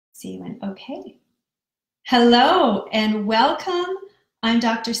See when, okay. Hello and welcome. I'm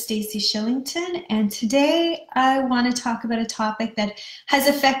Dr. Stacy Shillington, and today I want to talk about a topic that has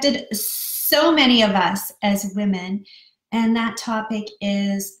affected so many of us as women, and that topic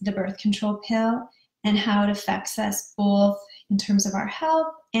is the birth control pill and how it affects us both in terms of our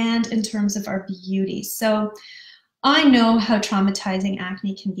health and in terms of our beauty. So I know how traumatizing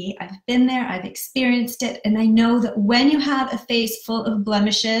acne can be. I've been there, I've experienced it, and I know that when you have a face full of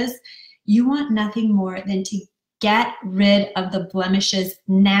blemishes, you want nothing more than to get rid of the blemishes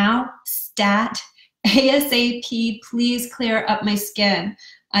now, stat, ASAP, please clear up my skin.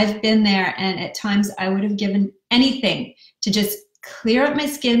 I've been there, and at times I would have given anything to just clear up my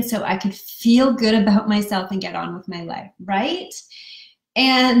skin so I could feel good about myself and get on with my life, right?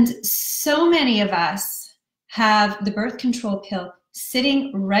 And so many of us have the birth control pill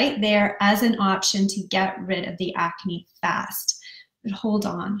sitting right there as an option to get rid of the acne fast. But hold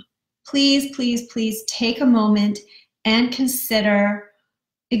on. Please, please, please take a moment and consider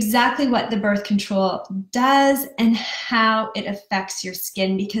exactly what the birth control does and how it affects your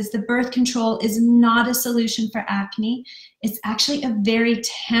skin, because the birth control is not a solution for acne. It's actually a very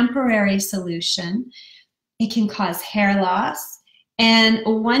temporary solution. It can cause hair loss. And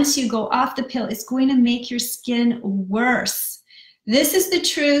once you go off the pill, it's going to make your skin worse. This is the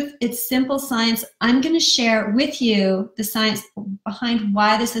truth. It's simple science. I'm going to share with you the science behind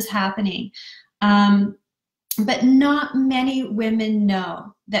why this is happening. But not many women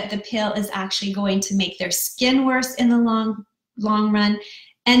know that the pill is actually going to make their skin worse in the long run.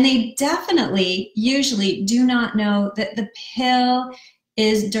 And they definitely, usually do not know that the pill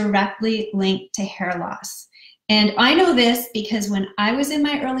is directly linked to hair loss. And I know this because when I was in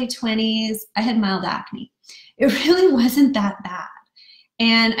my early 20s, I had mild acne. It really wasn't that bad.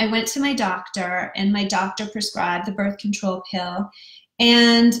 And I went to my doctor, and my doctor prescribed the birth control pill.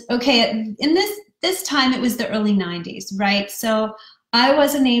 And okay, in this time, it was the early 90s, right? So I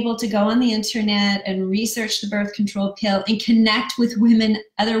wasn't able to go on the internet and research the birth control pill and connect with women,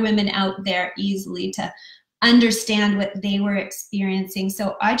 other women out there easily to understand what they were experiencing.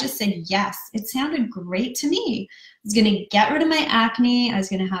 So I just said yes. It sounded great to me. I was going to get rid of my acne. I was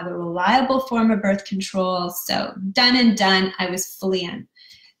going to have a reliable form of birth control. So done and done. I was fully in.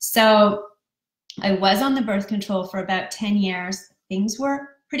 So I was on the birth control for about 10 years. Things were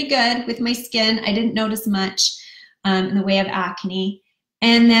pretty good with my skin. I didn't notice much in the way of acne.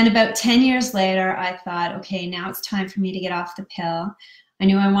 And then about 10 years later, I thought, okay, now it's time for me to get off the pill. I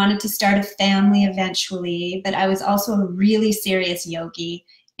knew I wanted to start a family eventually, but I was also a really serious yogi,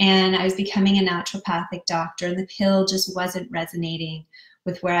 and I was becoming a naturopathic doctor, and the pill just wasn't resonating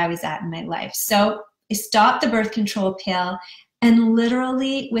with where I was at in my life. So I stopped the birth control pill, and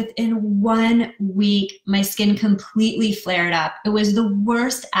literally within 1 week, my skin completely flared up. It was the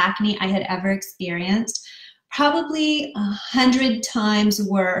worst acne I had ever experienced, probably 100 times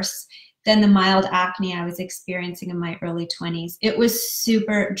worse than the mild acne I was experiencing in my early 20s. It was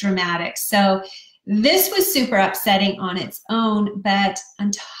super dramatic. So this was super upsetting on its own, but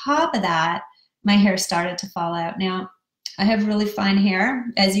on top of that, my hair started to fall out. Now, I have really fine hair,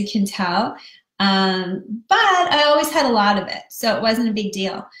 as you can tell, but I always had a lot of it, so it wasn't a big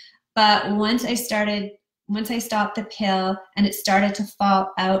deal. But once I stopped the pill and it started to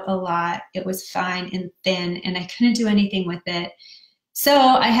fall out a lot, it was fine and thin, and I couldn't do anything with it. So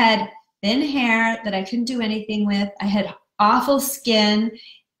I had thin hair that I couldn't do anything with. I had awful skin,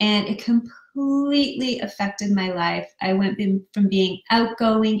 and it completely affected my life. I went from being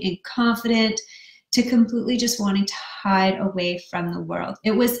outgoing and confident to completely just wanting to hide away from the world. It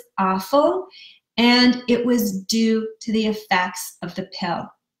was awful, and it was due to the effects of the pill.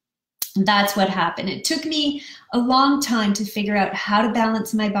 That's what happened. It took me a long time to figure out how to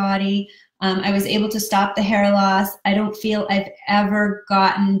balance my body. I was able to stop the hair loss. I don't feel I've ever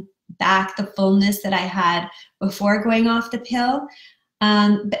gotten back the fullness that I had before going off the pill.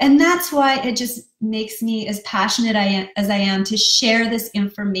 And that's why it just makes me as passionate as I am to share this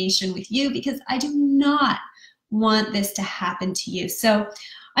information with you, because I do not want this to happen to you. So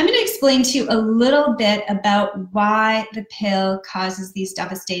I'm going to explain to you a little bit about why the pill causes these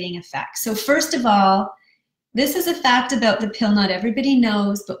devastating effects. So first of all, this is a fact about the pill not everybody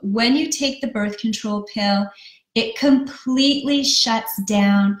knows, but when you take the birth control pill, it completely shuts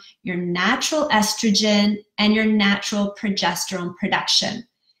down your natural estrogen and your natural progesterone production.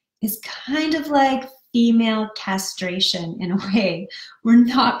 It's kind of like female castration in a way. We're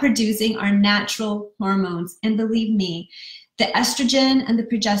not producing our natural hormones. And believe me, the estrogen and the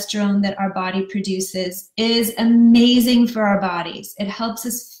progesterone that our body produces is amazing for our bodies. It helps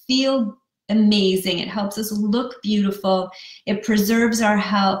us feel amazing. It helps us look beautiful. It preserves our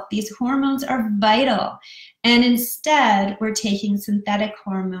health. These hormones are vital. And instead, we're taking synthetic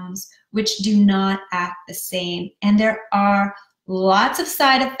hormones, which do not act the same. And there are lots of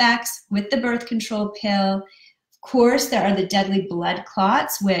side effects with the birth control pill. Of course, there are the deadly blood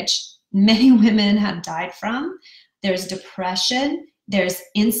clots, which many women have died from. There's depression. There's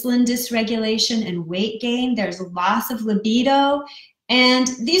insulin dysregulation and weight gain. There's loss of libido. And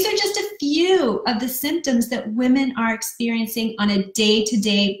these are just a few of the symptoms that women are experiencing on a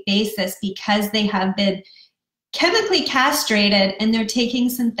day-to-day basis because they have been chemically castrated and they're taking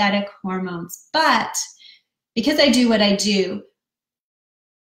synthetic hormones. But because I do what I do,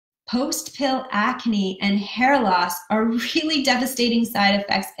 post-pill acne and hair loss are really devastating side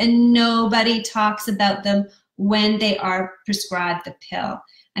effects, and nobody talks about them when they are prescribed the pill.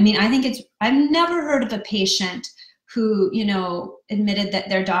 I mean, I've never heard of a patient who, you know, admitted that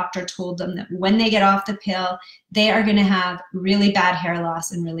their doctor told them that when they get off the pill, they are going to have really bad hair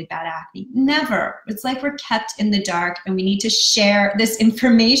loss and really bad acne. Never. It's like we're kept in the dark, and we need to share this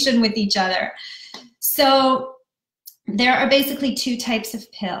information with each other. So there are basically two types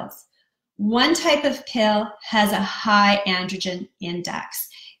of pills. One type of pill has a high androgen index.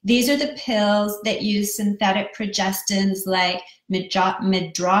 These are the pills that use synthetic progestins like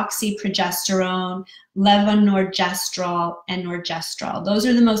medroxyprogesterone, levonorgestrel, and norgestrel. Those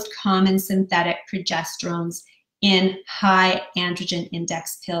are the most common synthetic progesterones in high androgen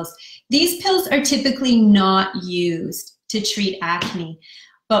index pills. These pills are typically not used to treat acne,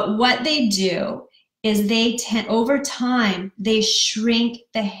 but what they do is over time, they shrink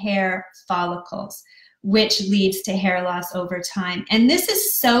the hair follicles, which leads to hair loss over time. And this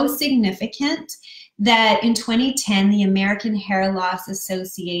is so significant that in 2010, the American Hair Loss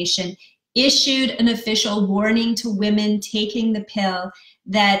Association issued an official warning to women taking the pill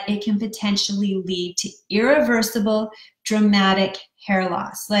that it can potentially lead to irreversible, dramatic hair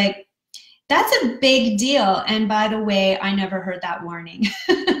loss. Like, that's a big deal. And by the way, I never heard that warning.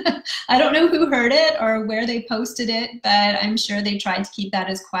 I don't know who heard it or where they posted it, but I'm sure they tried to keep that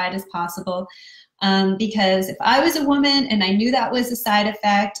as quiet as possible. Because if I was a woman and I knew that was a side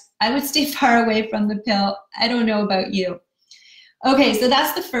effect, I would stay far away from the pill. I don't know about you. Okay, so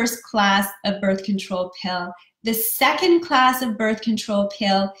that's the first class of birth control pill. The second class of birth control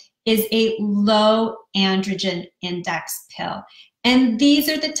pill is a low androgen index pill. And these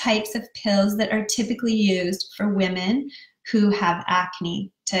are the types of pills that are typically used for women who have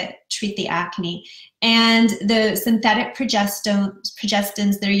acne, to treat the acne. And the synthetic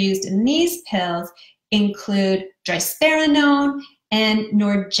progestins that are used in these pills include drospirenone and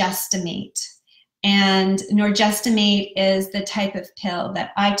norgestimate. And norgestimate is the type of pill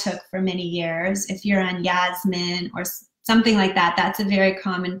that I took for many years. If you're on Yasmin or something like that, that's a very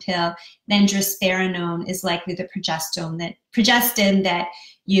common pill. Then drospirenone is likely the progestin that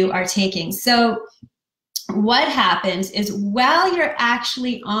you are taking. So what happens is while you're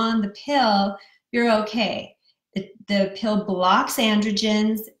actually on the pill, you're okay. The pill blocks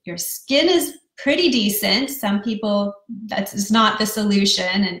androgens. Your skin is pretty decent. Some people, that's not the solution,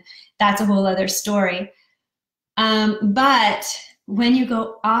 and that's a whole other story. But when you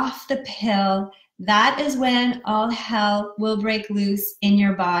go off the pill, that is when all hell will break loose in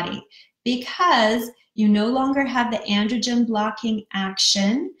your body, because you no longer have the androgen blocking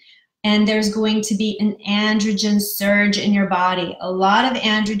action, and there's going to be an androgen surge in your body. A lot of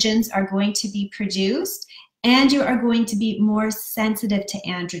androgens are going to be produced, and you are going to be more sensitive to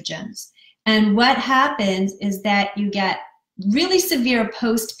androgens. And what happens is that you get really severe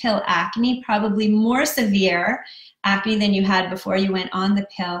post-pill acne, probably more severe acne than you had before you went on the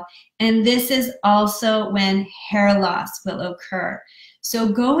pill. And this is also when hair loss will occur. So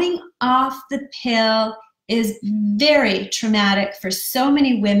going off the pill is very traumatic for so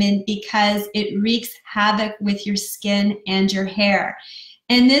many women because it wreaks havoc with your skin and your hair.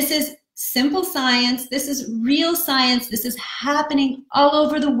 And this is simple science. This is real science. This is happening all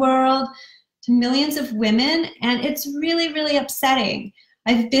over the world to millions of women, and it's really, really upsetting.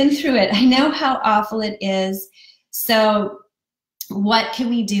 I've been through it. I know how awful it is. So what can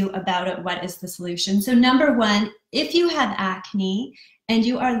we do about it? What is the solution? So number one, if you have acne and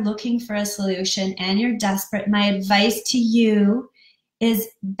you are looking for a solution and you're desperate, my advice to you is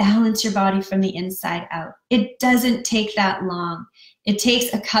balance your body from the inside out. It doesn't take that long. It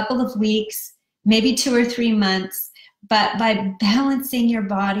takes a couple of weeks, maybe 2 or 3 months. But by balancing your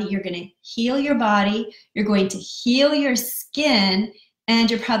body, you're going to heal your body, you're going to heal your skin,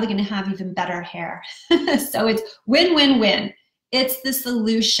 and you're probably going to have even better hair. So it's win-win-win. It's the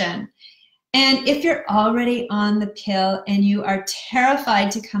solution. And if you're already on the pill and you are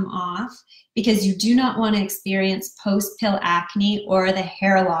terrified to come off, because you do not want to experience post-pill acne or the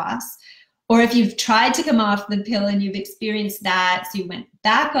hair loss. Or if you've tried to come off the pill and you've experienced that, so you went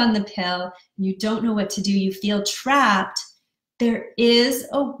back on the pill and you don't know what to do, you feel trapped, there is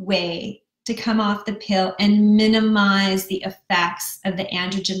a way to come off the pill and minimize the effects of the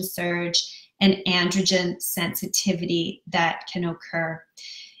androgen surge and androgen sensitivity that can occur.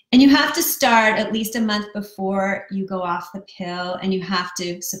 And you have to start at least a month before you go off the pill, and you have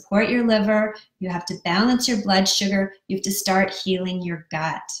to support your liver, you have to balance your blood sugar, you have to start healing your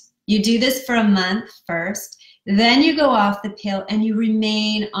gut. You do this for a month first, then you go off the pill and you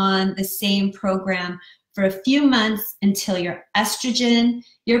remain on the same program for a few months until your estrogen,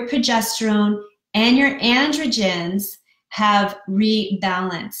 your progesterone, and your androgens have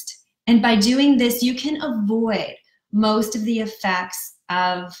rebalanced. And by doing this, you can avoid most of the effects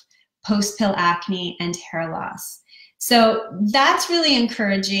of post-pill acne and hair loss. So that's really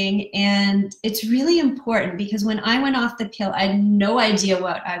encouraging, and it's really important because when I went off the pill, I had no idea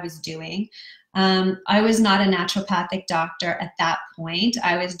what I was doing. I was not a naturopathic doctor at that point.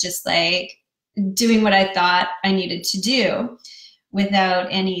 I was just like doing what I thought I needed to do without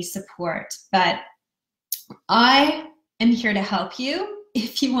any support. But I am here to help you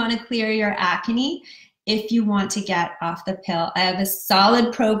if you want to clear your acne, if you want to get off the pill. I have a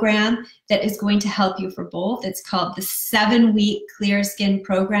solid program that is going to help you for both. It's called the 7-week Clear Skin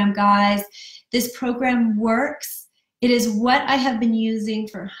Program, guys. This program works. It is what I have been using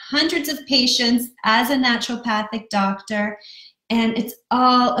for hundreds of patients as a naturopathic doctor. And it's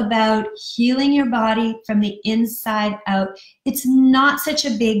all about healing your body from the inside out. It's not such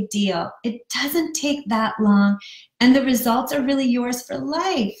a big deal. It doesn't take that long. And the results are really yours for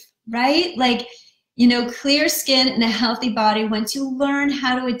life, right? Like, you know, clear skin and a healthy body, once you learn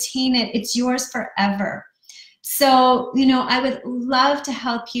how to attain it, it's yours forever. So, you know, I would love to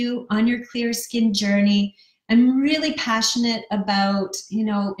help you on your clear skin journey. I'm really passionate about, you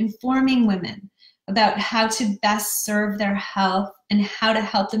know, informing women about how to best serve their health and how to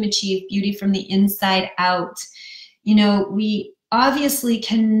help them achieve beauty from the inside out. You know, we obviously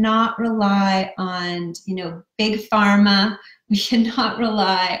cannot rely on, you know, big pharma. We cannot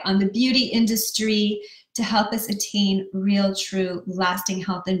rely on the beauty industry to help us attain real, true, lasting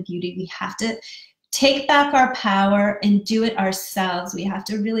health and beauty. We have to take back our power and do it ourselves. We have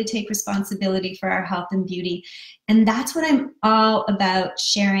to really take responsibility for our health and beauty. And that's what I'm all about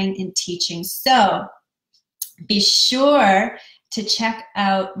sharing and teaching. So be sure to check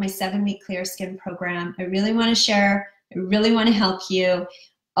out my 7-week Clear Skin program. I really want to share. I really want to help you.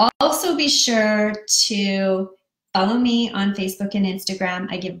 Also be sure to follow me on Facebook and Instagram.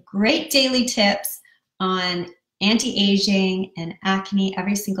 I give great daily tips on anti-aging and acne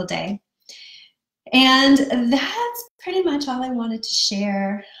every single day. And that's pretty much all I wanted to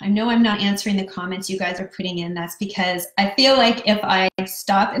share. I know I'm not answering the comments you guys are putting in. That's because I feel like if I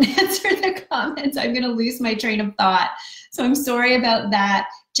stop and answer the comments, I'm going to lose my train of thought. So I'm sorry about that.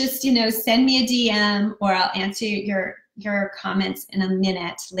 Just, you know, send me a DM or I'll answer your comments in a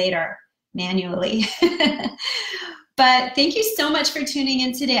minute later manually. But thank you so much for tuning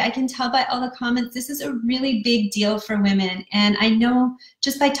in today. I can tell by all the comments, this is a really big deal for women. And I know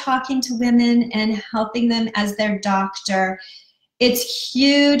just by talking to women and helping them as their doctor, it's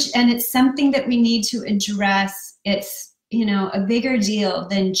huge and it's something that we need to address. It's, you know, a bigger deal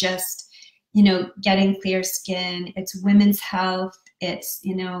than just, you know, getting clear skin. It's women's health. It's,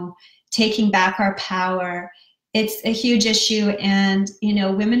 you know, taking back our power. It's a huge issue, and you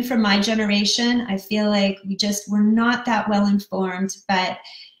know, women from my generation, I feel like we're not that well informed, but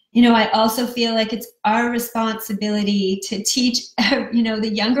you know, I also feel like it's our responsibility to teach, you know, the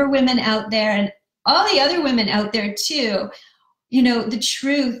younger women out there and all the other women out there too, you know, the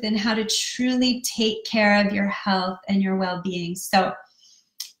truth and how to truly take care of your health and your well-being. So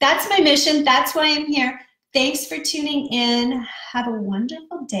that's my mission. That's why I'm here. Thanks for tuning in. Have a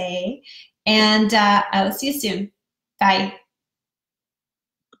wonderful day. And I will see you soon. Bye.